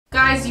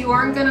Guys, you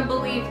aren't gonna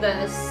believe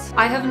this.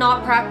 I have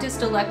not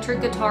practiced electric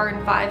guitar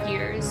in 5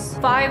 years.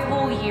 5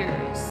 whole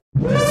years.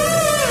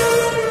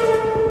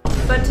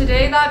 But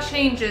today that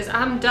changes.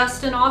 I'm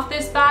dusting off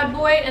this bad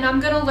boy and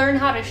I'm gonna learn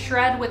how to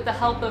shred with the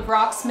help of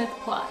Rocksmith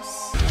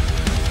Plus.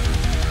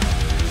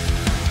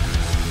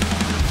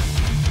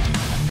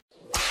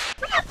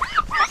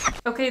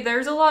 Okay,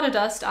 there's a lot of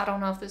dust. I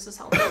don't know if this is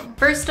helping.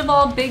 First of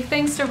all, big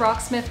thanks to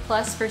Rocksmith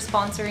Plus for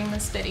sponsoring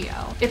this video.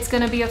 It's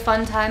gonna be a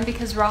fun time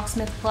because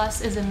Rocksmith Plus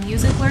is a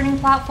music learning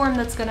platform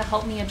that's gonna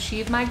help me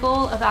achieve my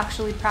goal of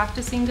actually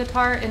practicing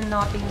guitar and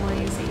not being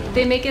lazy.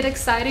 They make it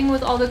exciting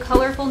with all the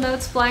colorful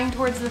notes flying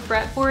towards the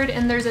fretboard,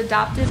 and there's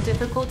adaptive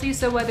difficulty,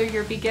 so whether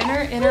you're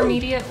beginner,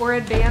 intermediate, or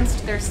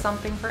advanced, there's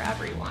something for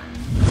everyone.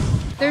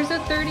 There's a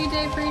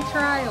 30-day free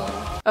trial.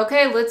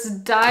 Okay, let's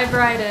dive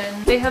right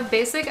in. They have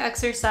basic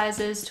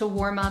exercises to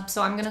warm up,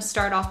 so I'm gonna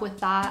start off with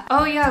that.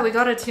 Oh yeah, we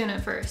gotta tune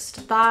it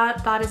first.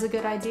 That is a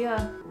good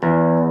idea.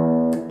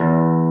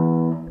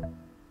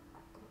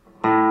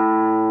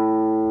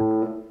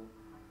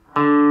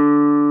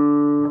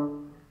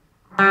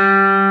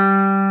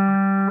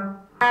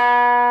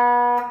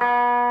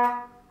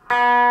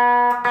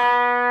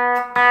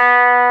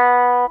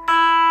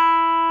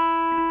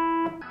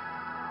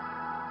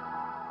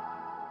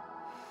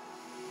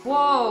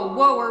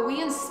 Whoa, are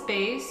we in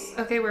space?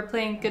 Okay, we're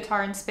playing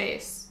guitar in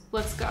space.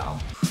 Let's go.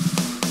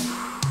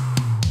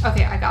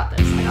 Okay, I got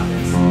this.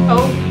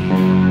 Oh.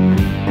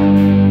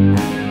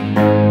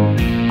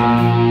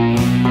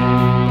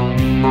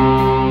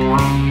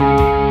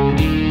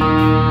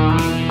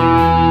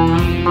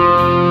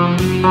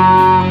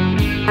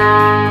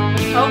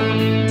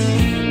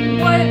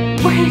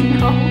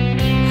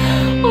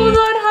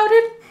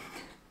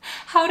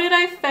 How did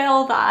I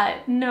fail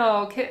that?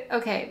 No,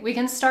 okay, we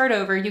can start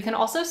over. You can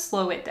also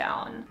slow it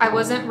down. I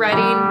wasn't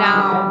ready,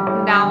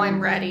 now I'm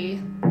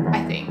ready,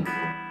 I think.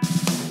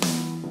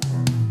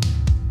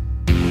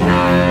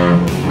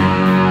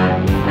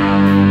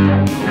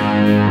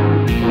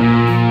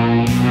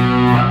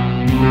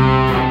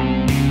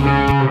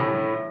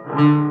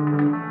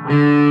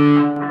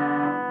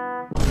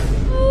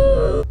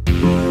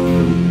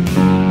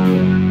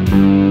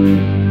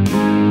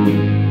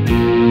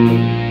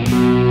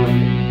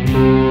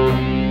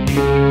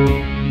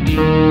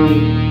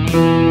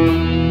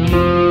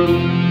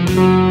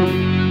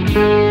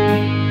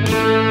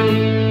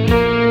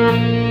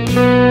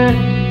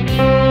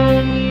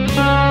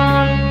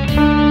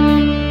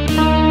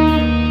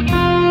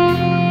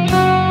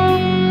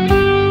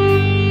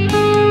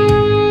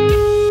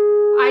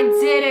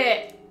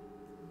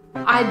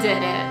 I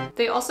did it.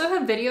 They also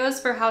have videos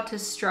for how to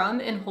strum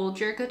and hold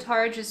your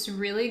guitar, just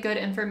really good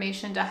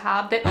information to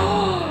have.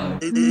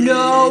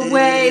 No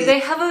way, they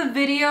have a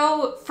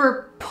video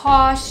for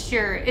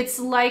posture. It's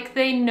like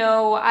they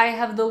know I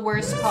have the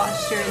worst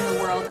posture in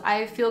the world.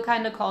 I feel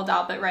kind of called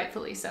out, but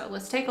rightfully so.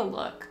 Let's take a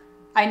look.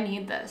 I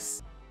need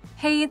this.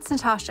 Hey, it's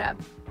Natasha.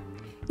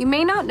 You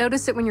may not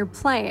notice it when you're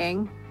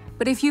playing,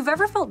 but if you've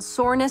ever felt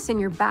soreness in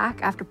your back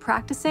after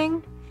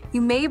practicing, you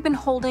may have been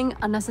holding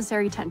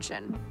unnecessary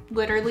tension.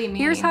 Literally me.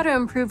 Here's how to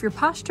improve your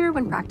posture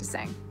when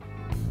practicing.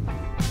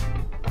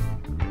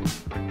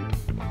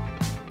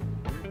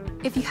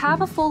 If you have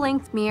a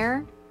full-length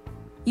mirror,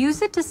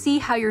 use it to see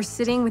how you're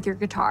sitting with your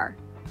guitar.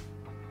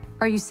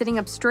 Are you sitting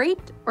up straight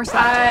or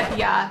slouching?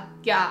 Yeah,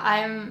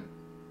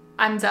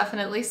 I'm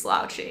definitely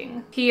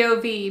slouching.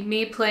 POV,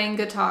 me playing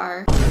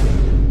guitar.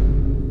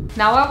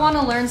 Now I want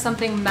to learn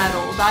something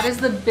metal. That is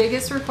the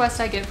biggest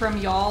request I get from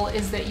y'all,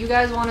 is that you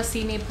guys want to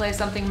see me play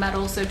something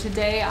metal, so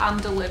today I'm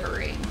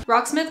delivering.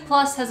 Rocksmith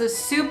Plus has a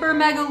super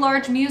mega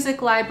large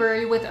music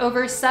library with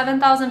over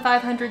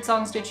 7,500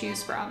 songs to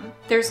choose from.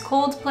 There's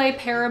Coldplay,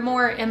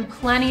 Paramore, and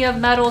plenty of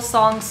metal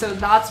songs, so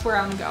that's where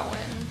I'm going.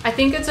 I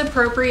think it's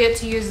appropriate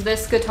to use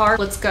this guitar.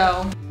 Let's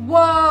go.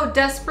 Whoa,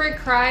 Desperate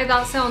Cry,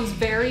 that sounds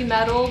very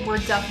metal. We're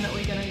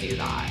definitely gonna do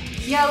that.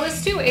 Yeah,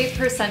 let's do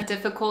 8%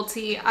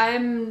 difficulty.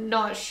 I'm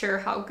not sure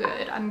how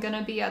good I'm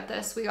gonna be at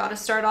this. We gotta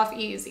start off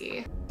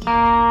easy.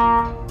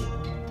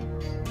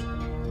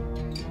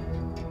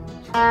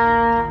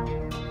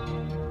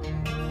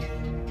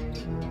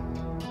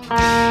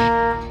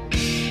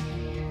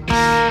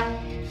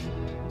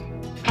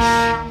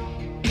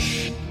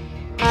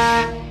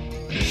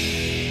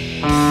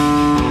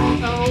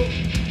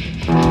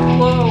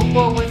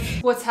 Whoa,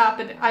 what's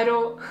happening?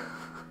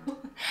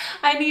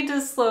 I need to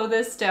slow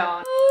this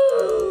down.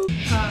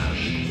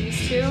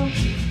 These two?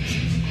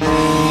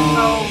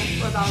 Oh,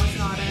 well, that was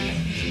not it.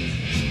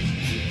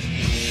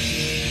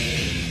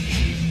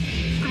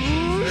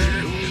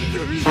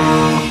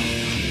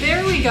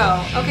 There we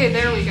go. Okay,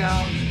 there we go.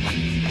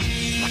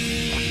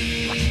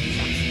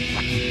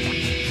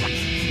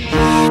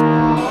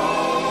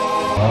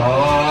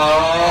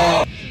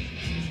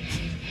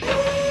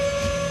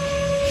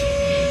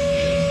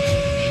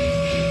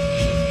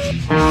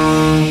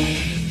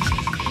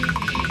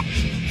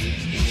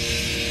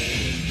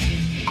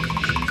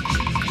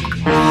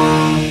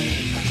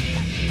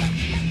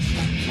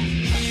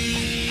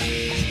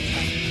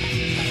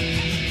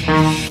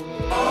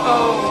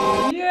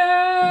 Oh,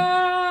 yeah!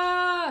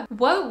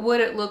 What would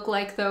it look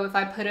like though if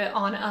I put it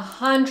on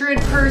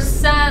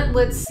 100%?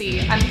 Let's see,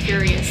 I'm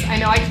curious. I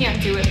know I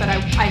can't do it, but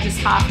I just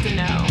have to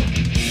know.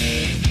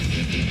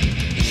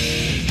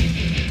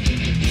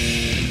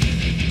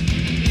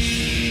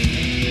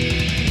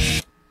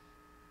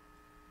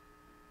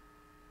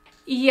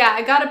 Yeah,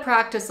 I gotta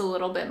practice a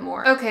little bit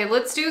more. Okay,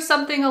 let's do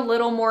something a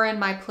little more in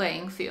my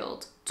playing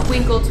field.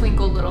 Twinkle,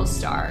 twinkle, little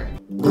star.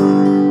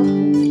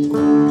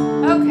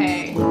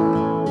 Okay,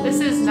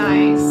 this is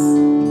nice.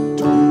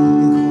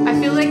 I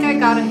feel like I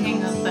got a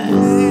hang of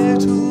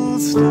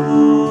this.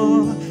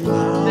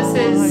 This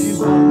is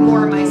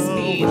more my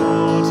speed.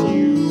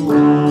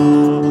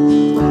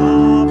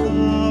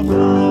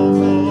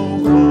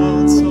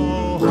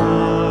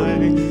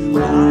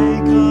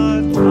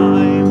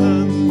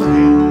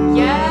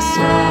 Yes!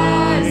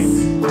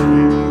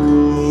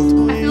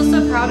 I feel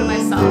so proud of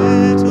myself.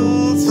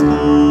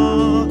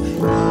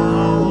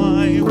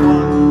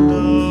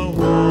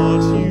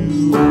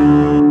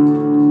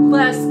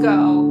 Let's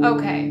go.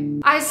 Okay.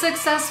 I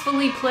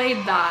successfully played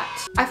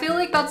that. I feel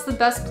like that's the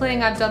best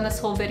playing I've done this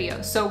whole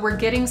video, so we're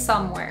getting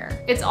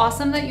somewhere. It's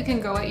awesome that you can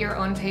go at your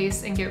own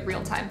pace and get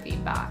real-time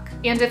feedback.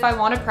 And if I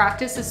want to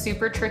practice a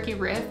super tricky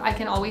riff, I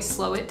can always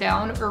slow it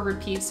down or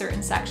repeat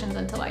certain sections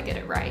until I get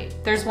it right.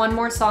 There's one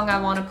more song I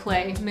want to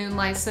play,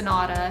 Moonlight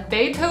Sonata.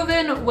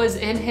 Beethoven was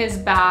in his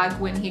bag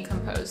when he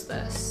composed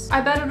this.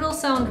 I bet it'll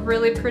sound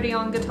really pretty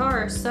on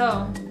guitar,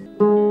 so.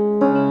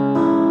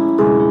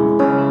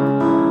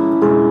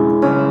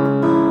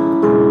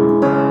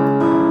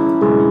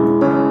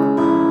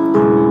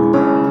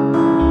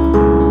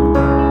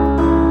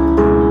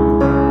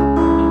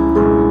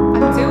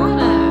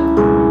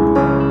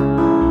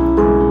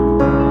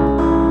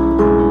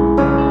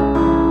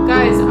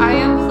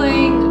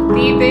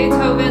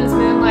 Beethoven's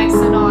Moonlight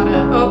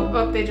Sonata.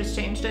 Oh, they just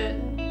changed it.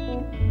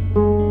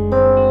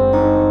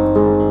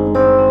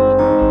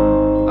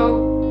 Oh,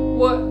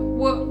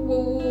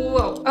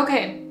 whoa.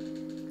 Okay,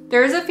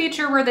 there is a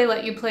feature where they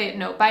let you play it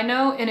note by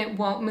note and it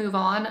won't move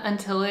on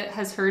until it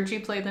has heard you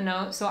play the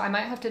note, so I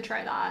might have to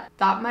try that.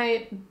 That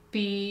might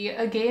be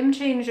a game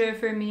changer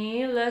for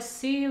me. Let's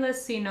see,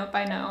 note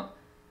by note.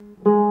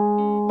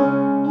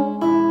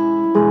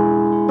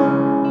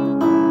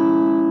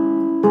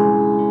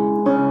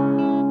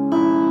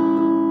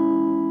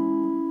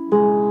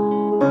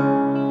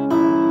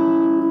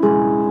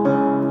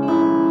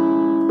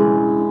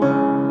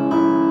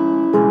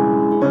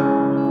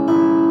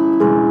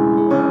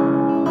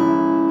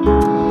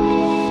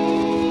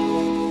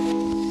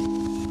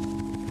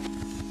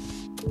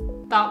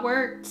 That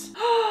worked.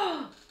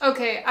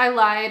 Okay, I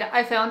lied.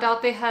 I found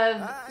out they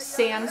have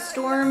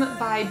Sandstorm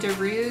by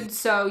Darude,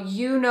 so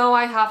you know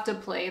I have to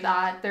play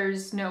that.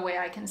 There's no way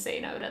I can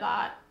say no to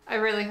that. I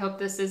really hope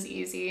this is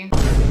easy.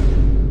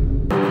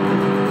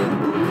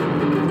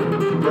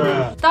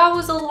 That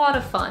was a lot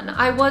of fun.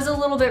 I was a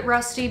little bit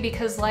rusty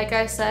because, like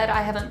I said,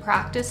 I haven't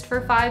practiced for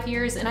 5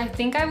 years, and I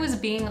think I was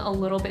being a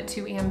little bit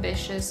too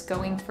ambitious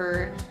going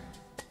for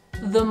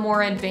the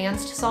more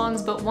advanced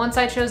songs, but once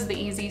I chose the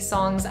easy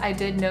songs, I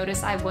did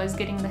notice I was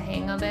getting the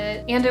hang of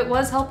it, and it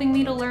was helping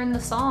me to learn the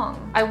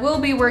song. I will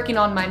be working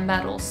on my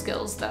metal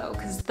skills though,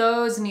 because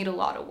those need a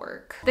lot of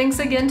work. Thanks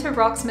again to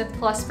Rocksmith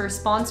Plus for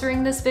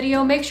sponsoring this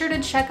video. Make sure to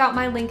check out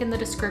my link in the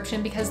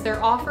description because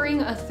they're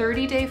offering a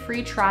 30-day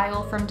free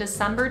trial from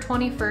December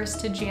 21st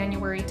to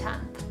January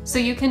 10th. So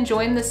you can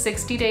join the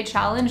 60-day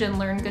challenge and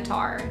learn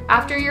guitar.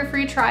 After your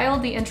free trial,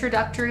 the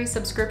introductory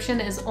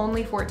subscription is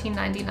only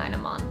 $14.99 a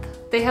month.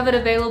 They have it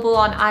available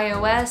on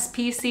iOS,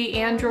 PC,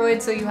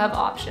 Android, so you have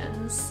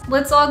options.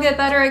 Let's all get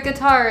better at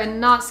guitar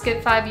and not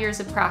skip 5 years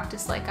of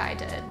practice like I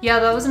did. Yeah,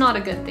 that was not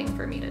a good thing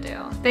for me to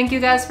do. Thank you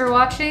guys for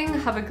watching.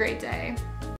 Have a great day.